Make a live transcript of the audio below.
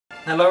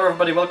Hello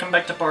everybody, welcome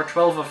back to part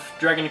 12 of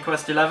Dragon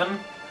Quest XI.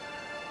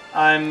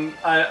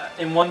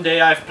 In one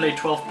day I've played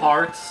 12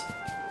 parts,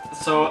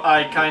 so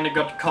I kinda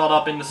got caught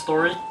up in the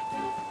story.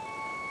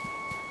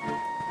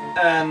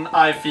 And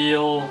I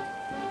feel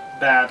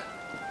bad.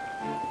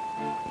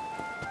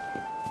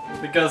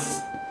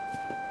 Because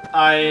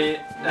I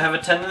have a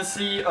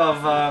tendency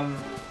of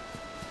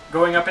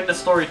going up in the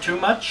story too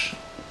much.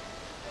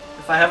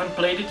 If I haven't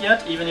played it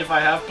yet, even if I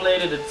have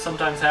played it, it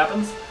sometimes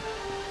happens.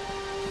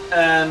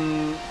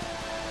 And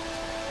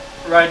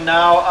right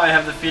now I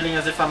have the feeling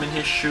as if I'm in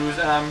his shoes,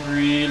 and I'm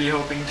really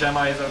hoping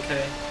Gemma is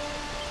okay.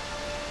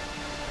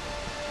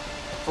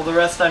 For the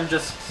rest I'm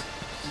just,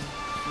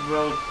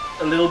 well,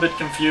 a little bit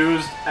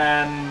confused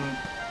and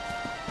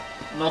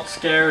not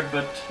scared,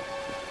 but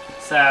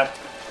sad.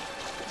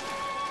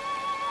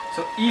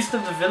 So east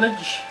of the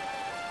village,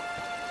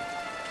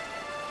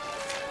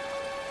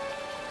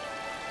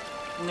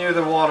 near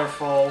the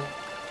waterfall,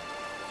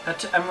 head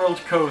to Emerald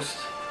Coast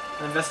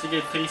and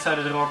investigate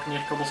three-sided rock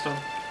near Cobblestone.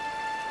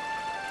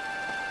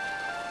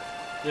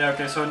 Yeah,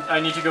 okay, so I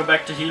need to go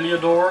back to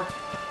Heliodor,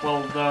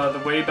 well, the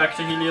way back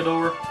to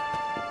Heliodor,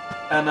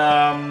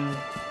 and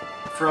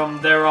from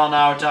there on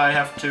out I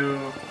have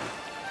to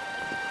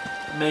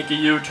make a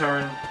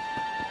U-turn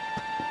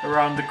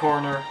around the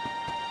corner.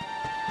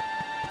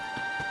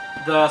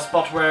 The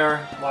spot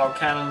where, wow,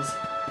 cannons,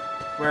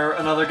 where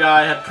another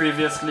guy had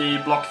previously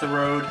blocked the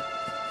road.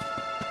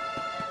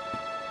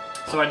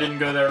 So I didn't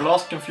go there.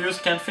 Lost,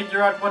 confused, can't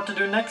figure out what to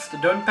do next.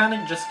 Don't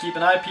panic, just keep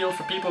an eye peeled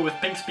for people with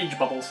pink speech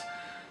bubbles.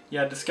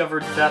 Yeah,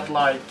 discovered that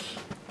like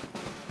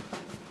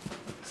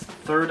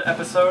third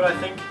episode, I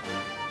think.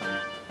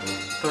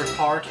 Third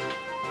part.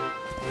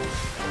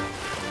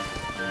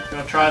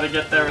 Gonna try to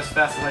get there as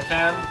fast as I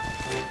can.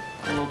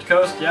 Emerald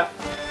Coast, yeah.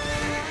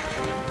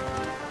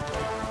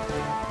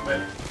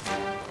 Wait.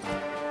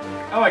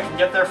 Oh, I can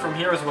get there from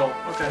here as well.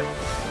 Okay.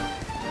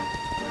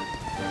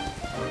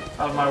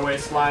 Out of my way,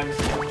 slimes.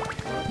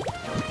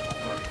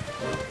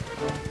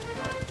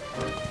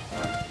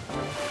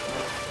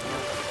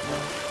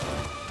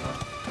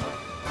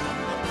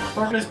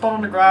 Sparkly spot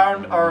on the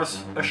ground are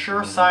a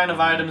sure sign of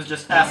items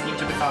just asking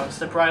to be found.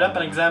 Step right up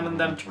and examine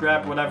them to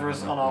grab whatever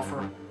is on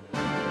offer.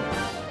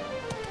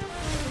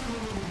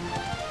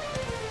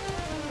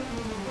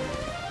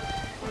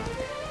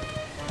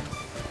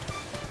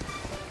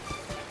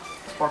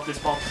 Sparkly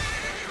spots.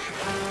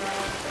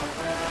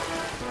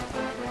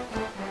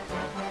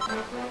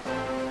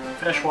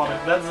 Fresh water.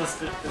 That's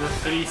the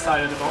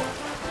three-sided rock.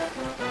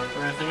 Is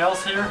there anything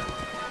else here?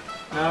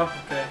 No?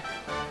 Okay.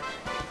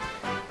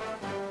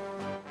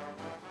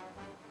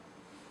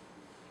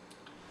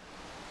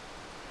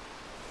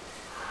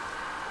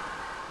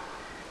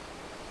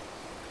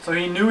 So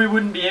he knew he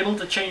wouldn't be able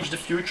to change the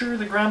future,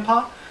 the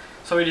grandpa,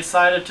 so he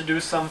decided to do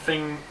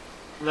something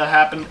that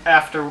happened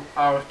after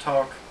our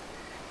talk.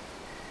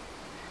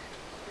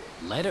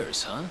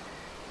 Letters, huh?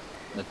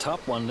 The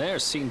top one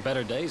there's seen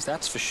better days,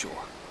 that's for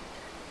sure.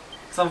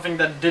 Something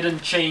that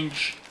didn't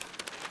change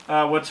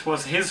what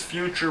was his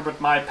future,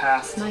 but my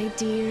past. My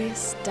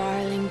dearest,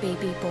 darling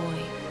baby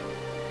boy,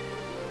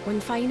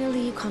 when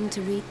finally you come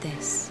to read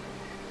this,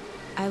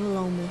 I will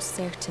almost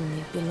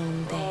certainly be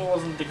long dead. Oh, it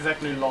wasn't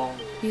exactly long.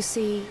 You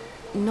see,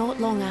 not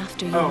long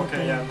after you were born,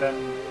 yeah,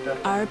 then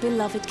our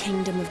beloved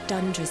kingdom of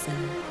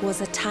Dundrasil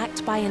was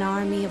attacked by an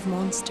army of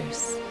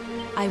monsters.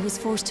 I was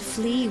forced to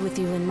flee with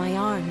you in my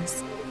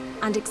arms,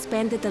 and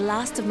expended the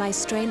last of my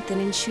strength in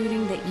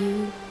ensuring that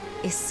you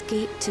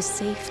escaped to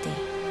safety.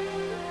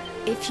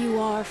 If you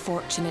are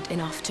fortunate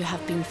enough to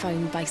have been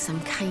found by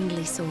some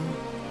kindly soul,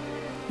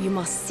 you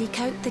must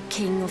seek out the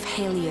King of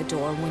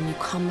Heliodor when you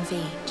come of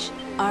age.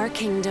 Our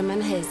kingdom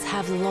and his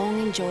have long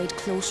enjoyed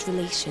close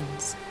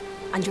relations,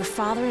 and your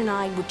father and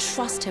I would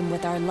trust him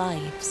with our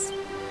lives.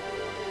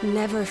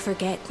 Never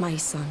forget, my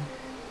son,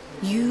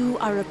 you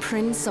are a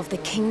prince of the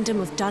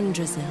kingdom of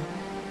Dundrasil.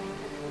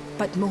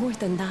 But more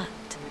than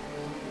that,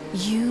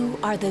 you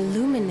are the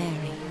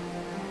luminary.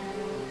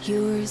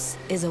 Yours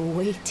is a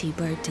weighty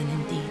burden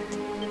indeed.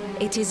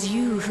 It is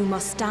you who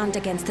must stand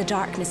against the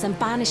darkness and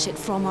banish it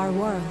from our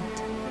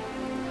world.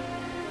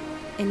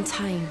 In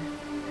time,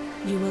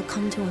 you will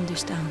come to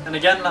understand. And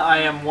again, I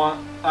am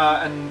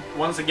and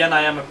once again,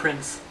 I am a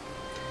prince.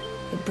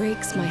 It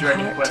breaks my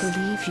heart to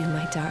leave you,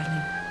 my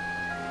darling.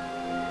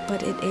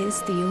 But it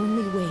is the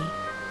only way.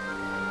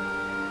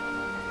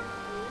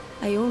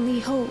 I only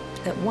hope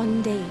that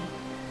one day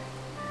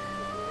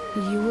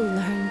you will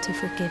learn to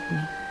forgive me.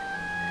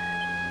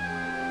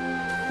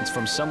 It's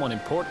from someone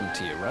important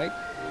to you, right?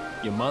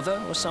 Your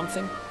mother or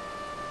something?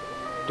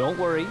 Don't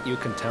worry, you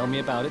can tell me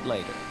about it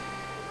later.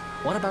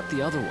 What about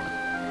the other one?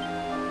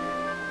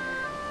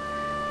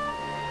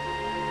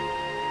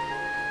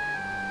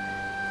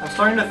 I'm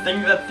starting to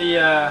think that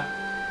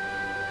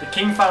the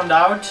king found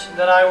out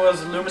that I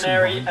was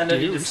luminary, and that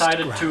he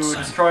decided to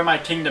destroy my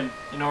kingdom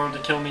in order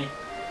to kill me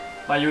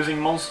by using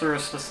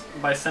monsters,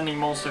 by sending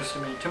monsters to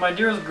me. To my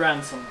dearest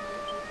grandson.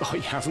 I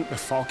haven't the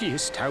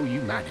foggiest how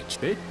you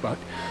managed it, but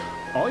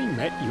I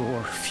met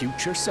your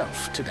future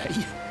self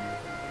today.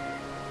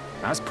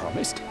 as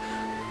promised,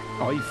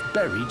 I've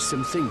buried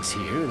some things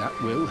here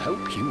that will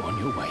help you on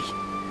your way.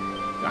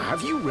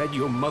 Have you read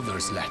your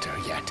mother's letter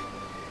yet?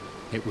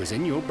 It was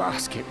in your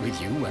basket with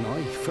you when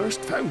I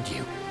first found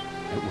you.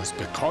 It was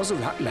because of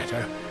that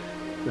letter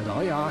that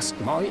I asked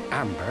my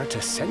Amber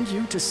to send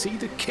you to see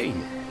the king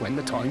when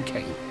the time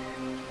came.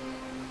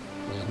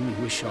 I only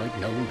wish I'd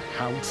known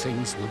how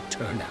things would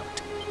turn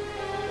out.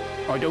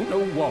 I don't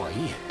know why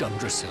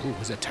Dundrasil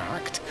was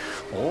attacked,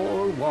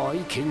 or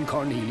why King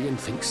Carnelian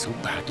thinks so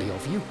badly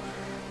of you.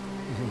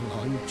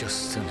 I'm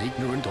just an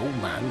ignorant old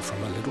man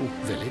from a little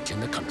village in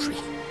the country.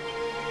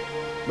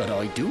 But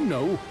I do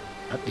know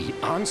that the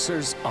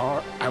answers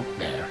are out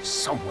there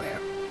somewhere.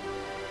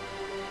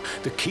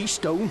 The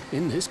keystone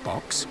in this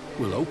box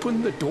will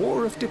open the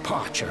door of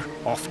departure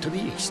off to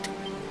the east.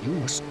 You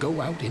must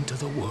go out into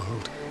the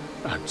world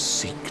and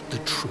seek the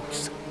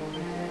truth.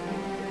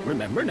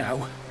 Remember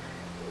now,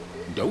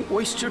 don't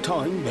waste your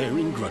time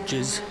bearing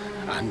grudges,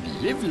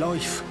 and live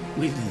life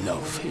with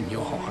love in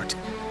your heart.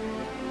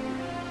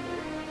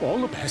 All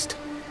the best,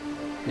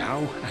 now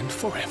and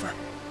forever.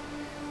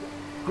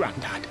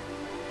 Grandad.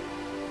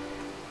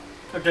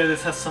 Okay,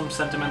 this has some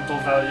sentimental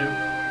value.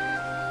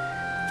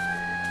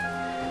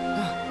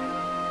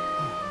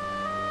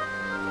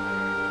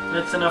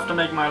 It's enough to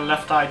make my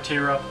left eye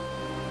tear up.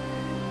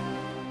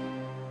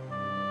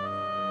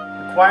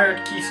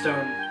 Acquired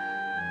keystone.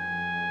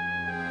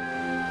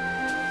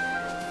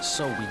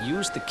 So we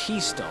used the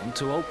keystone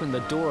to open the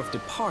door of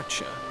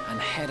departure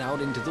and head out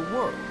into the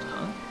world,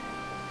 huh?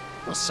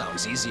 Well,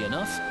 sounds easy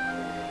enough.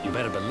 You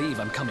better believe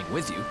I'm coming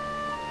with you.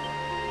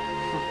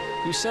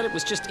 You said it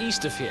was just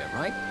east of here,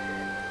 right?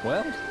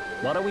 Well,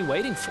 what are we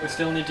waiting for? We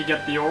still need to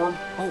get the orb.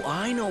 Oh,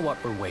 I know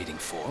what we're waiting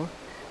for.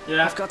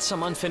 Yeah. I've got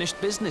some unfinished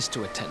business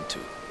to attend to.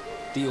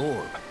 The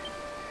orb.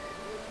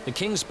 The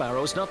King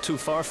Sparrow's not too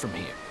far from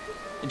here.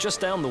 Just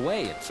down the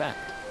way, in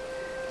fact.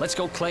 Let's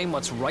go claim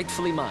what's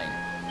rightfully mine.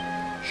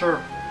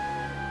 Sure.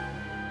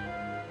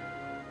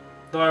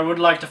 Though I would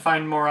like to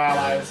find more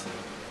allies.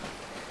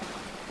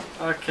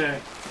 Okay.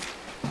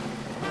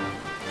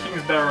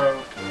 King's Barrow.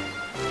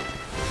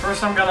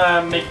 First I'm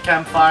gonna make a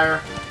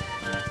campfire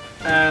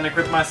and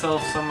equip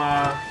myself some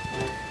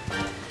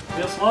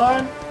steel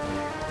slime.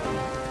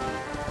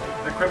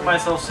 Equip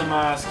myself some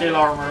scale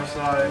armor so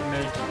I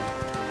make...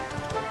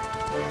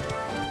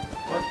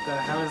 What the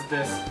hell is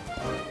this?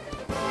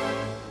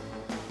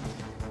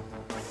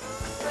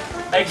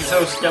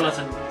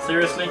 Exoskeleton.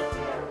 Seriously?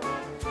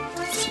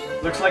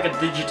 Looks like a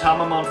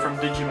Digitamamon from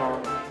Digimon.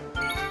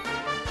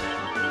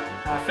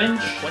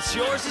 Finch. What's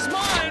yours is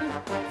mine!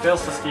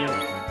 Fails to steal.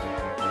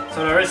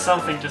 So there is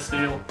something to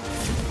steal.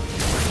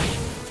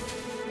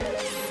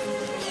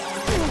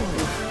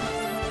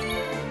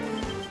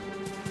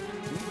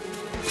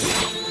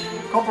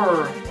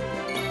 Copper!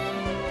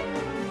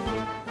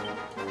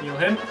 Heal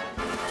him.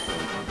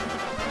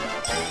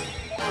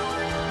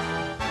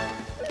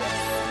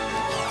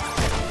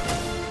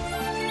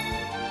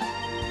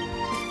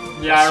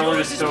 Yeah, I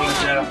already stole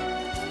it,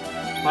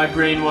 yeah. My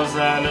brain was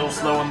a little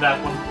slow on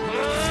that one.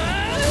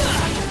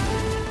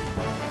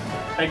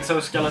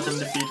 Exoskeleton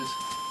defeated.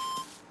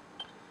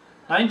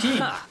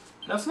 19!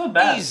 That's not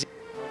bad, Easy.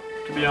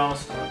 to be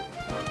honest.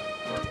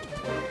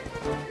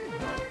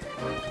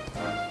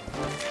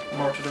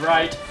 More to the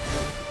right.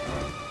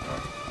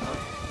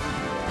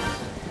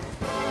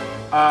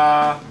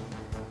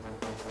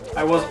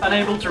 I was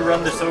unable to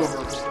run this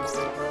over.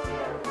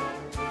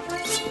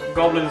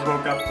 Goblins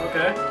woke up,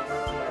 okay.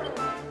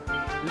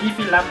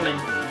 Leafy Lapling.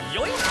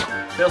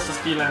 Yoink! Fails to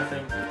steal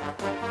anything.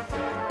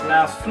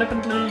 Laughs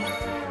flippantly.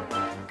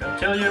 Gonna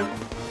kill you.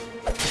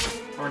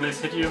 Or at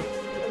least hit you.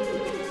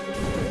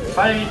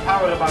 Fiery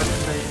power about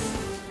his face.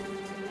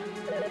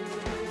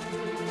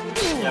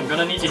 Yeah, I'm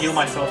gonna need to heal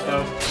myself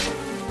though.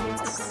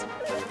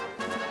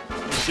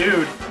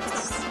 Dude!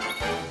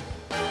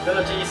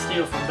 Ability,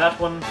 steal from that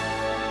one.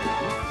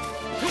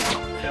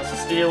 Fails to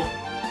steal.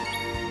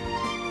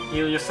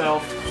 Heal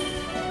yourself.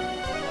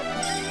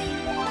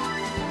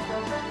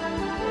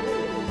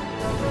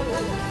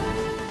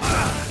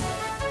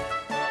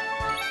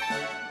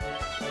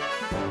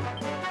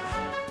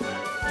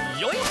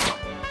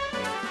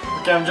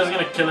 Okay, I'm just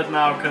gonna kill it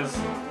now, because...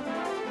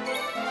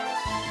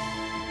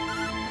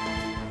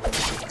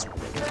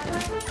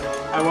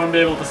 I won't be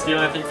able to steal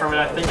anything from it.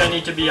 I think I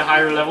need to be a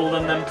higher level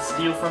than them to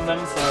steal from them,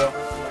 so...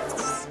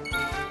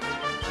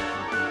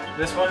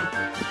 This one?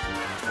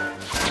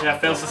 Yeah,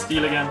 fails to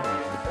steal again.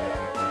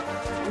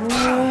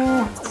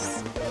 Ooh.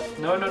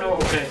 No, no, no,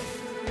 okay.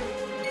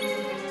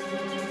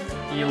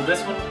 Heal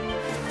this one.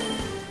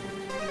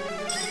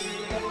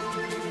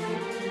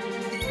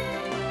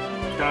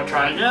 Gonna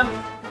try again.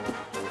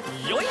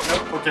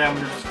 Nope, okay, I'm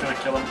just gonna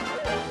kill him.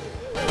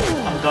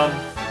 I'm done.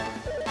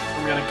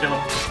 I'm gonna kill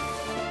him.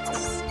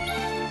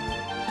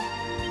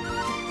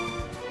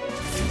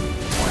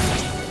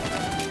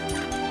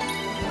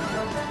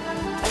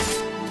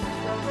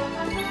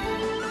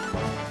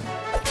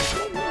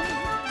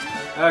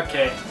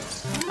 Okay.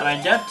 And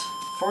I get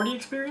 40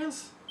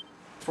 experience?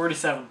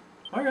 47.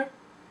 Okay.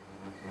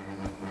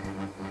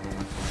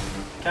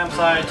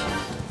 Campsite.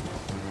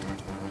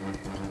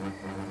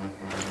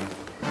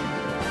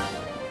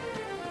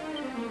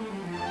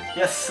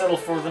 Yes, settle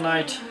for the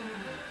night.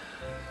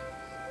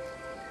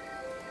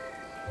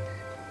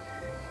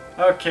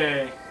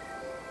 Okay.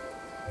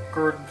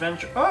 Core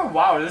adventure. Oh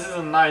wow, this is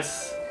a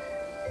nice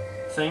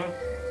thing.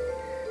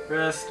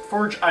 Rest.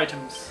 Forge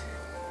items.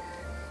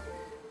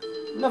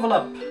 Level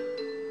up.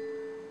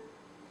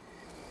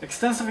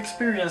 Extensive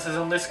experiences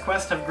on this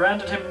quest have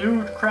granted him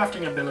new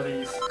crafting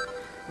abilities.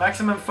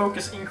 Maximum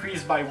focus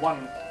increased by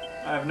 1.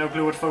 I have no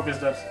clue what focus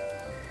does.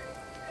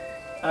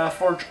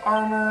 Forge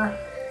armor.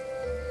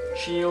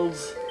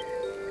 Shields.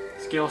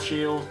 Scale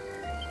shield.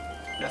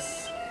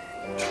 Yes.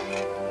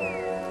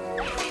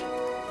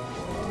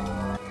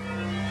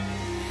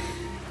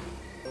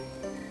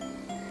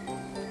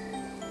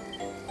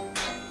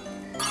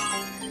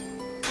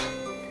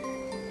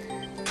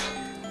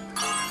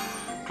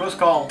 Close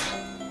call.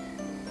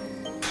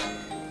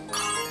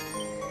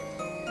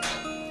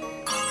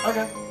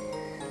 Okay.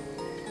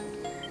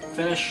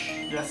 Finish.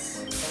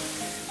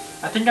 Yes.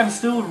 I think I'm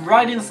still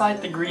right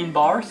inside the green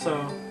bar,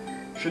 so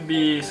should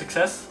be a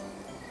success.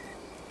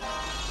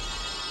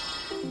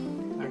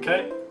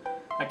 Okay.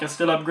 I can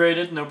still upgrade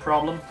it, no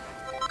problem.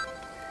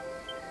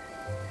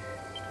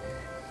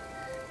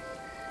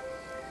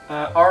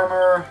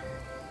 Armor.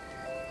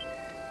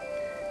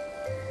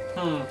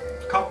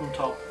 Cotton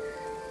top.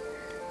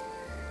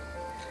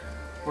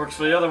 Works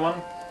for the other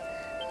one.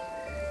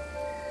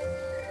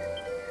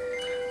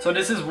 So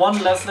this is one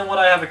less than what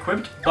I have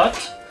equipped, but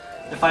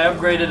if I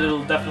upgrade it,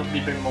 it'll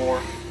definitely be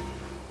more.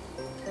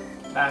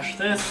 Bash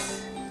this.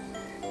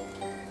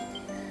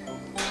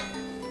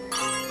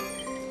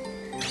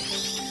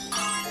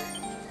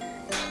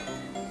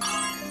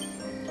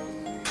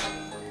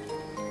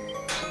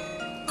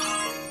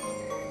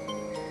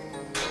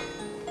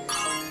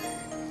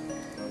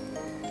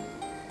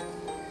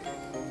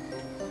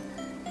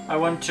 I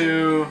want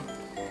to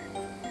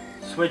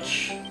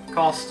switch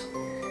cost.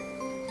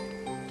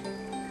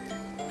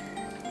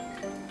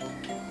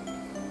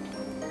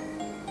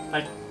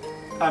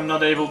 I'm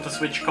not able to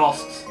switch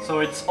costs, so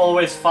it's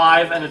always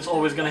 5 and it's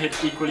always gonna hit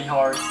equally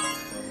hard.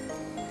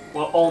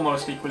 Well,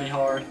 almost equally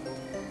hard.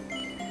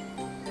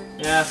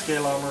 Yeah,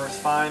 scale armor is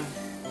fine.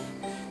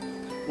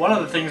 One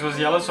of the things was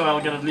yellow, so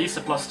I'll get at least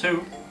a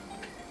 +2.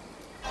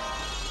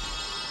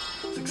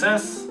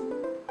 Success!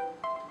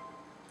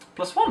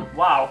 +1,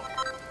 wow!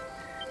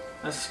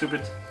 That's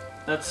stupid.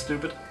 That's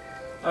stupid.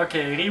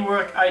 Okay,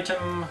 rework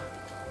item.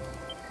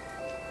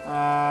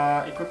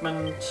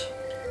 Equipment.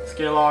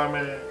 Scale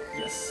armor.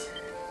 Yes.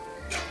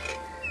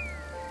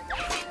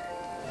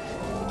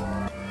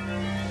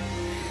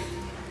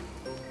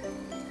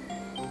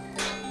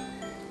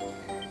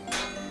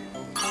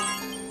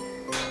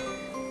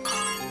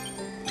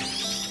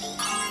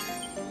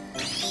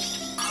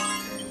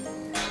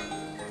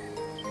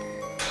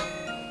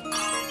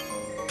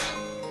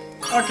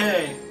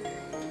 Okay.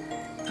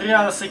 3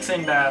 out of 6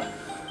 ain't bad.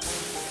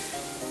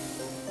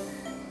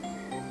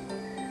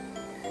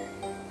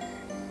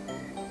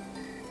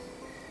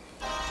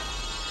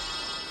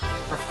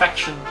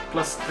 Perfection,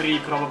 +3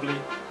 probably.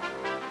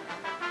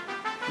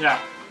 Yeah.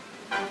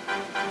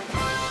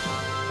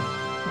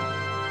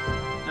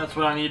 That's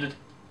what I needed.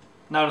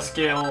 Now the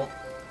scale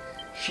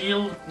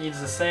shield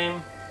needs the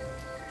same.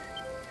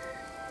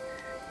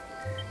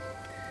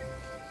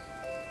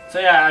 So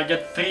yeah, I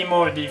get 3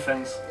 more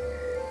defense.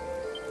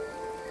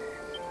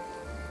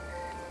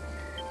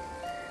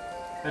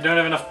 I don't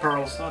have enough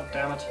pearls, oh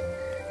damn it.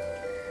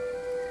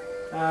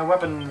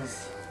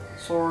 Weapons.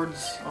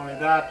 Swords, only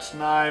that.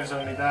 Knives,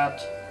 only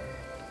that.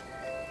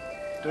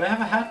 Do I have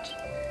a hat?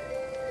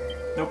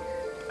 Nope.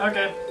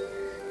 Okay.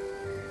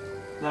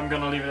 Then I'm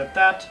gonna leave it at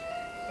that.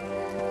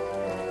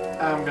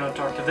 I'm gonna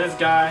talk to this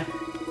guy.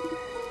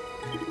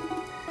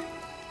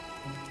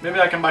 Maybe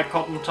I can buy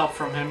cotton top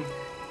from him.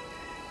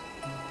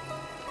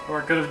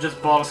 Or I could have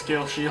just bought a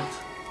scale shield.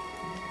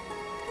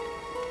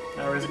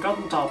 There is a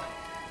cotton top.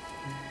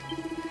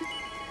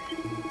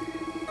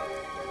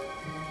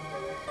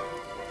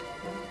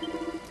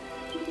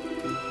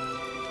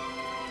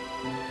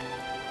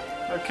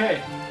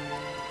 Okay.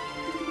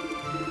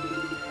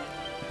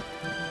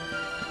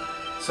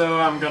 So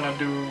I'm gonna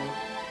do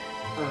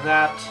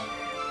that.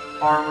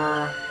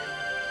 Armor.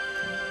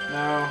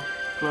 No.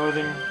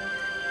 Clothing.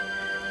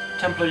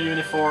 Templar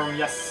uniform,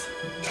 yes.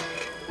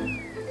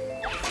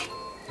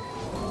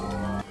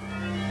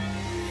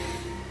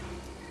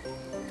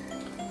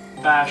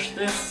 Bash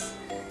this.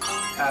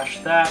 Bash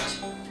that.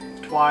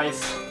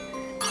 Twice.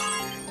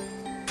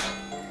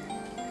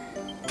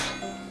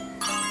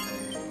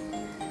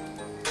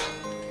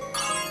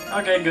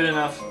 Okay, good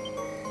enough.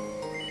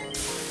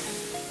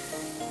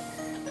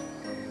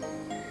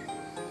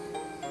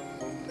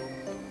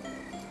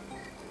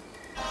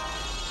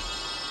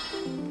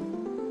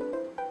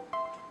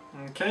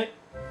 Okay.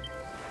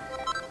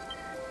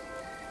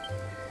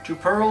 2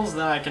 pearls,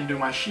 then I can do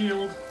my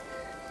shield.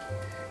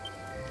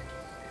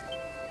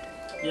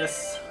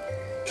 Yes.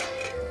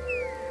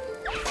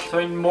 So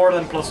in more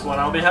than +1,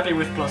 I'll be happy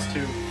with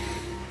 +2.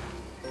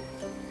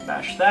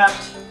 Bash that.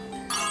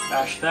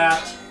 Bash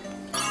that.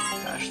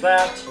 Bash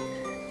that.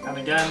 And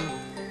again.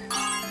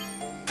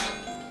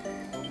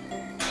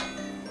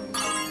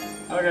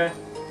 Okay.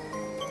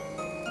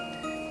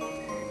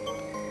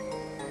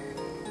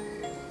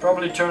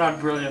 Probably turn out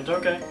brilliant,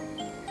 okay.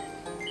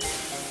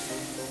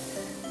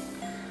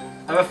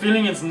 I have a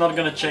feeling it's not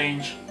gonna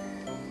change.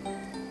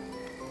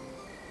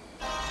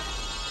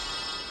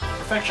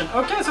 Perfection.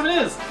 Okay, so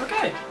it is!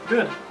 Okay,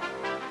 good.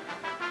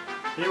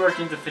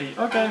 Reworking to 3,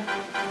 okay.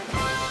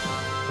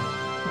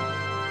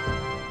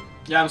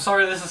 Yeah, I'm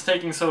sorry this is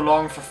taking so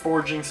long for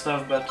forging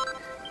stuff, but...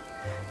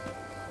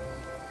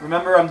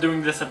 Remember, I'm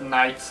doing this at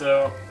night,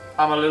 so...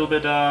 I'm a little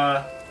bit,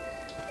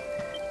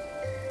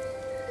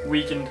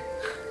 weakened.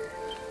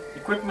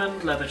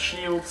 Equipment, leather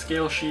shield,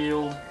 scale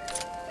shield.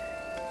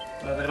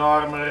 Leather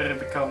armor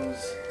becomes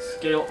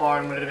scale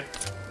armor.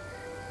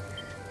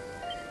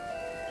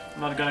 I'm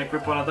not gonna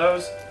equip one of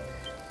those.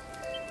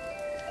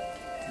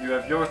 You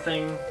have your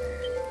thing.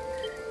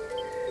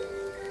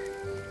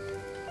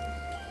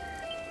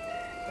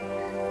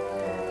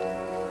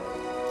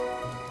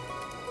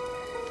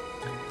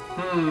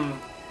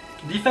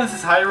 Defense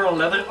is higher on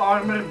leather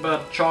armor,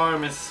 but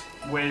charm is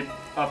way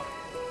up.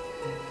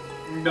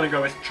 I'm gonna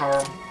go with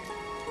charm.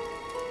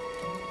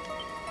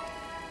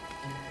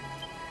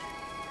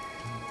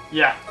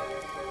 Yeah.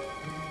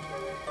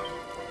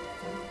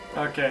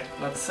 Okay,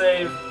 let's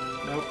save.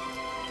 Nope.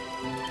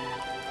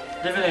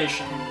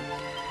 Divination.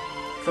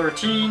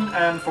 13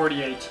 and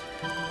 48.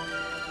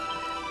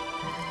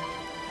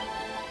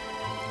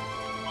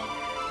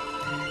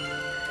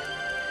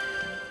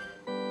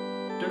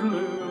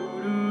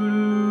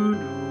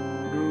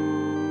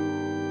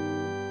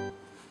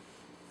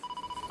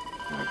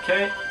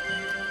 Okay.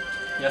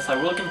 Yes,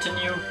 I will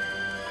continue.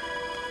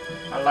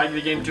 I like the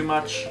game too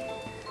much.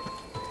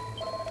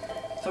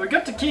 So we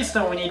got the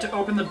keystone, we need to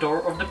open the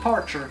door of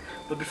departure.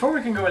 But before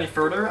we can go any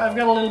further, I've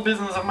got a little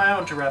business of my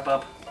own to wrap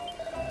up.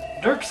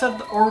 Dirk said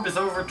the orb is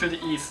over to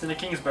the east in the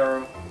King's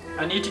Barrow.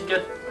 I need to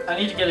get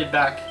it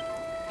back.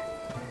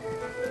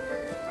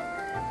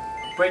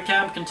 Break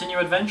camp, continue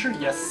adventure?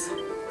 Yes.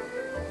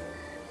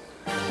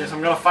 Okay, so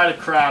I'm gonna fight a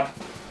crab.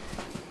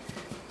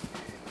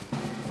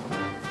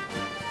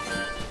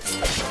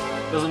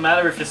 Doesn't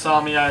matter if you saw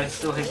me, I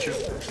still hit you.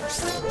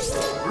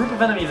 A group of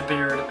enemies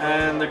appeared,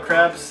 and the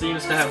crab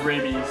seems to have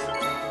rabies.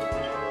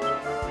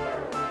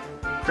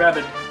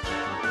 Crabbit.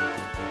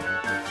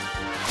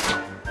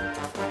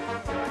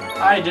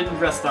 I didn't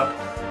rest up.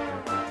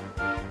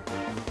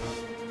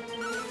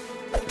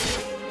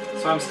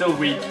 So I'm still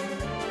weak.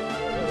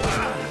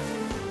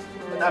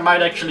 I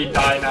might actually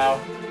die now.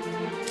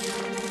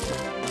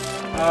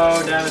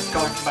 Oh damn, it's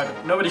calling for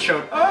backup. Nobody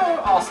showed. Oh,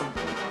 awesome.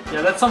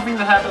 Yeah, that's something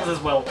that happens as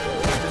well.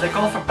 If they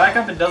call for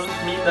backup, it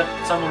doesn't mean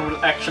that someone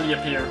will actually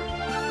appear.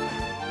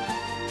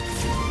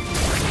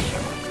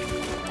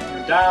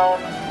 You're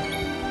down.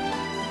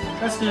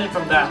 Try stealing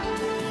from that.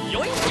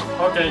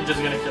 Okay,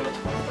 just gonna kill it.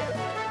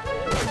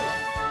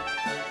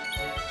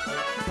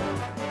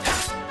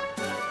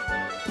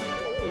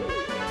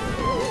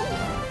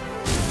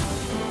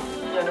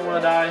 Yeah, I don't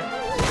wanna die.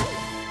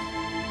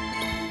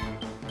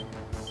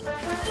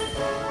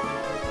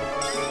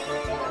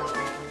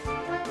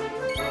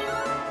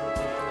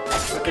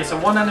 Okay, so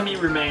one enemy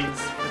remains.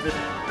 If it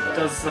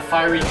does the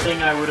fiery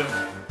thing, I would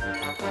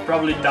have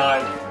probably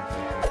died.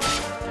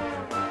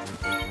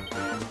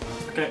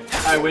 Okay,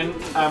 I win.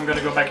 I'm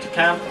gonna go back to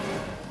camp.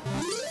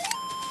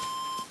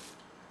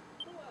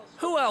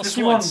 Who else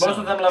 51, wants both some?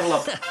 of them level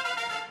up.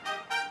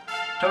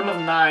 Total of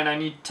 9, I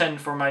need 10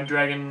 for my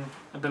dragon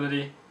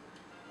ability.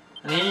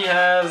 And he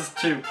has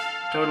 2.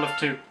 Total of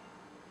 2.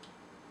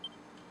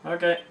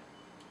 Okay.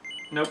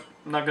 Nope,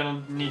 not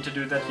gonna need to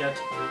do that yet.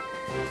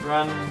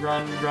 Run,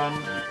 run,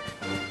 run.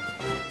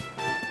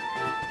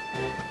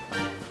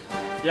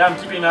 Yeah, I'm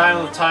keeping an eye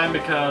on the time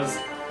because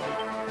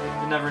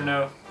you never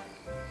know.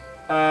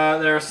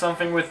 There's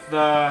something with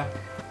the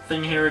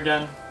thing here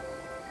again.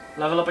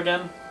 Level up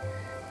again?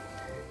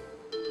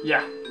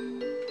 Yeah.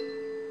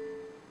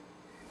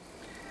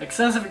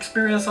 Extensive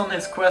experience on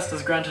his quest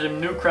has granted him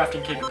new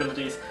crafting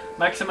capabilities.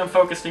 Maximum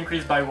focus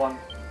increased by 1.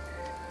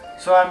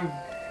 So I'm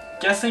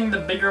guessing the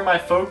bigger my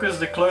focus,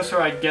 the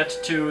closer I get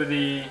to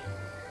the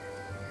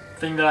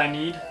thing that I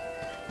need.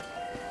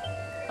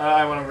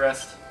 I want to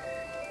rest.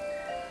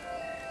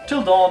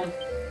 Till dawn.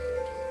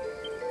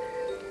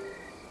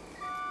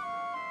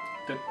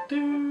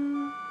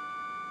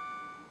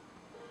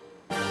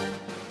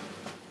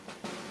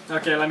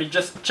 Okay, let me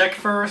just check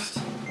first.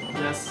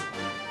 Yes.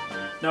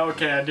 No,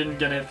 okay, I didn't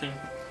get anything.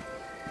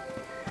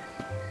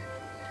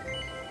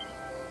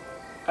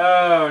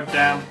 Oh,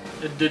 damn.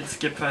 It did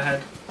skip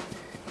ahead.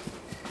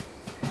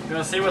 I'm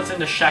gonna see what's in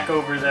the shack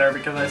over there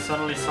because I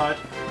suddenly saw it.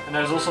 And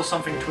there's also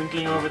something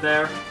twinkling over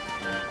there.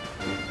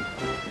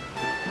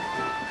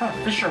 Huh,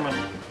 fisherman.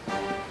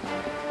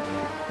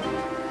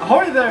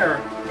 Ahoy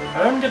there!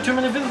 I don't get too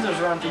many visitors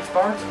around these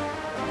parts.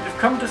 You've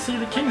come to see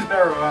the King's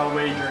Barrow, I'll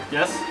wager.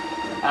 Yes?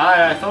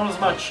 Aye, I thought as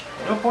much.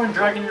 No point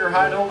dragging your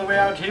hide all the way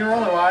out here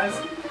otherwise.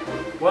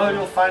 Well,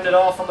 you'll find it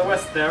off on the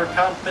west there.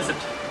 Can't miss it.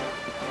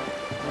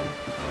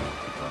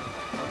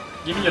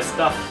 Give me your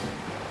stuff.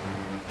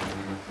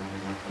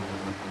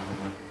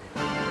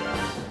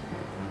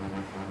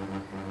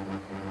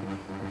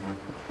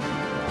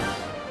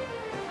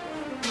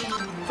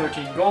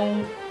 $13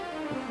 gold.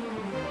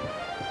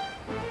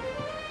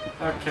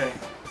 Okay.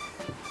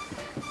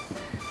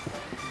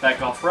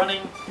 Back off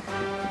running.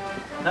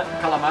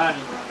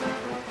 Calamari.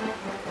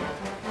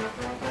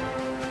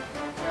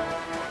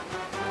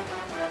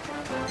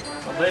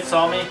 Oh, they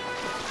saw me.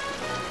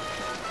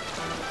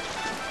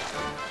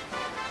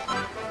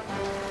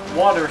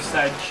 Water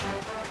sedge.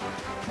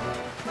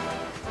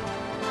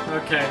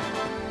 Okay.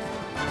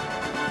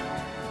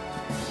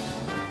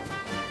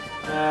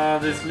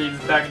 This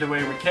leads back the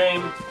way we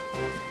came.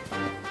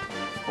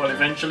 Well,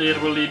 eventually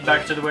it will lead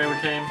back to the way we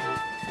came.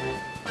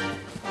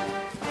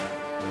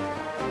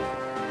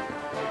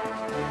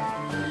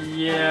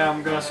 Yeah,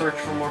 I'm gonna search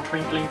for more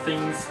twinkling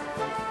things.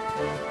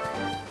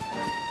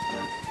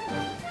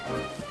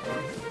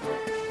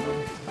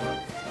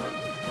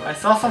 I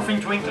saw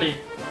something twinkly.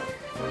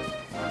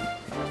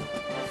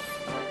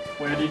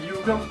 Where did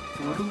you go?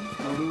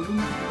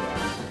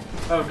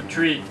 Oh, the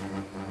tree.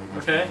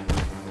 Okay.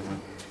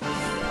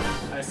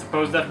 I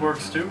suppose that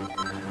works too.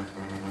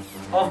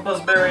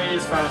 Off-buzz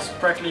berries, found a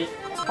sparkly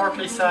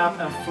sap,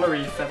 and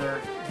flurry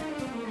feather.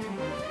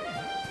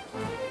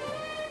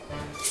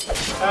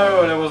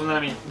 Oh, there was an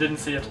enemy. Didn't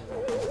see it.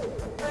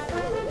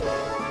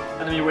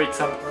 Enemy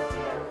wakes up.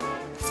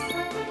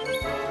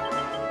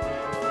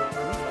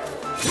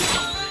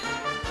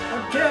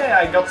 Okay,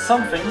 I got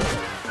something.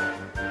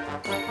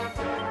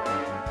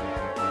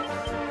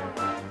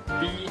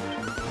 B.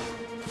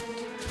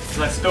 Because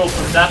I stole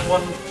from that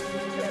one.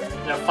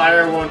 Yeah,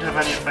 fire won't have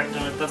any effect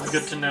on it. That's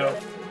good to know.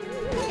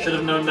 Should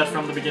have known that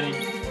from the beginning.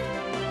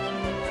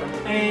 From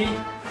A.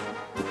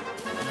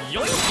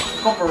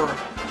 Copper.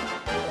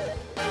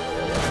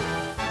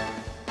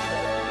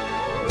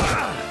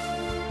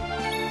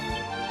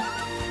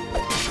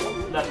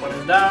 That one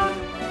is down.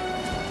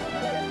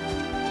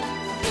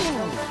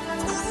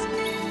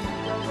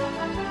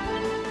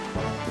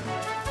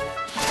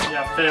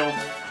 Yeah, failed.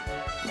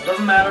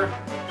 Doesn't matter.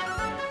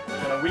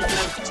 Got a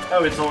weakness.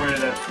 Oh, it's already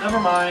there. Never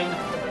mind.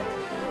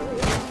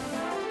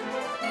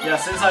 Yeah,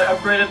 since I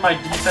upgraded my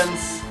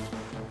defense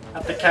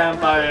at the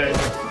camp, I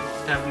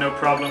have no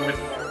problem with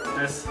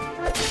this.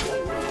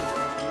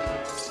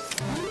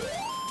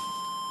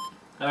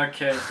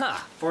 Okay,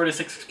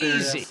 46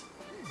 experience. Easy.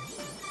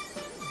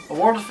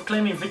 Awarded for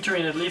claiming victory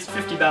in at least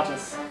 50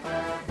 battles.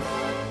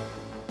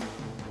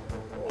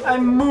 I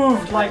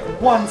moved like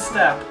one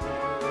step.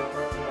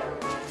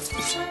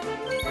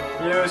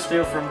 You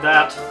steal from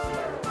that.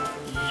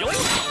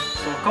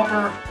 So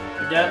copper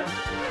again.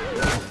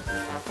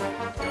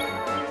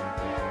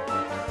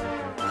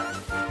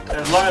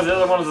 As long as the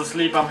other one is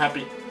asleep, I'm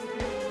happy.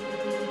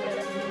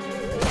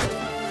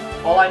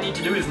 All I need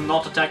to do is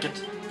not attack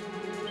it.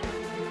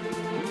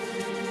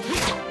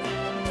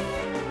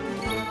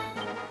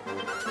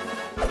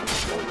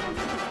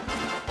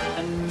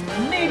 And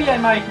maybe I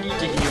might need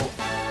to heal.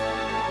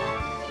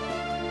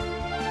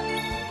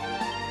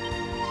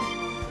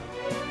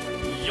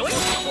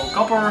 So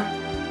copper.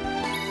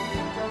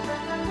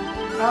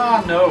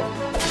 Ah, no.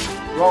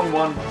 Wrong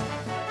one.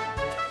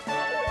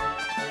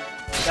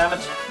 Damn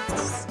it.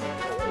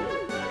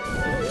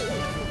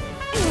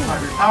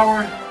 Power,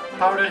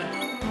 powder.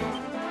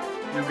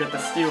 You get the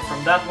steel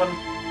from that one.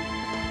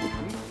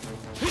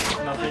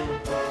 Nothing.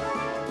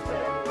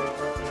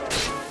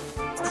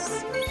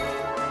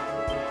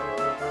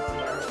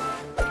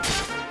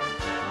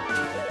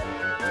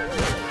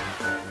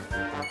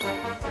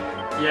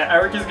 Yeah,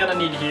 Eric is gonna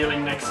need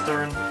healing next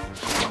turn.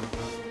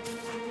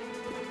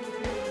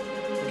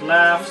 It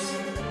laughs.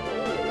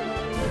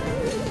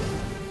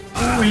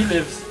 Ooh, he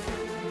lives.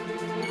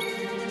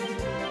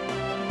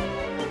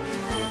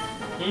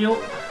 Heal.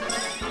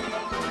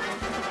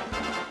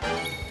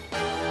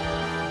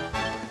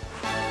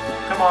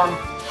 Come on.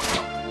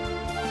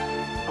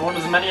 I want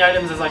as many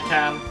items as I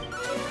can.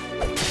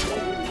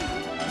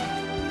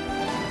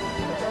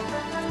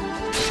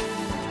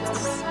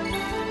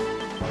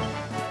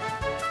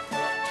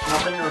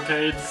 Nothing?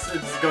 Okay,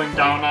 it's going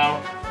down now.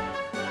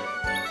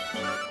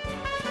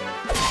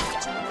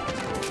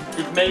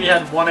 It maybe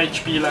had 1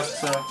 HP left,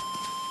 so...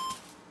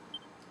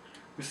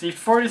 Received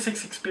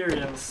 46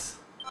 experience.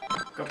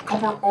 Got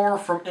copper ore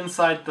from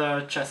inside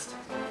the chest.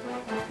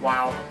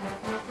 Wow.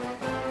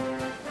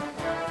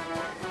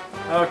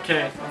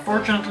 Okay,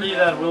 unfortunately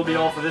that will be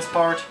all for this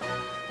part.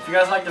 If you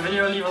guys liked the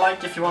video, leave a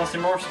like. If you want to see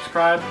more,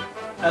 subscribe.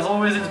 As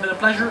always, it's been a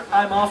pleasure.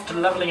 I'm off to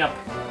leveling up.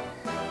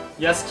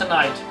 Yes,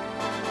 tonight.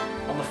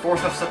 On the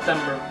 4th of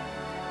September.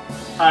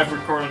 I've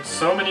recorded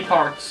so many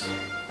parts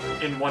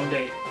in one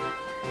day.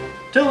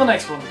 Till the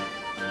next one.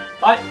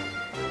 Bye!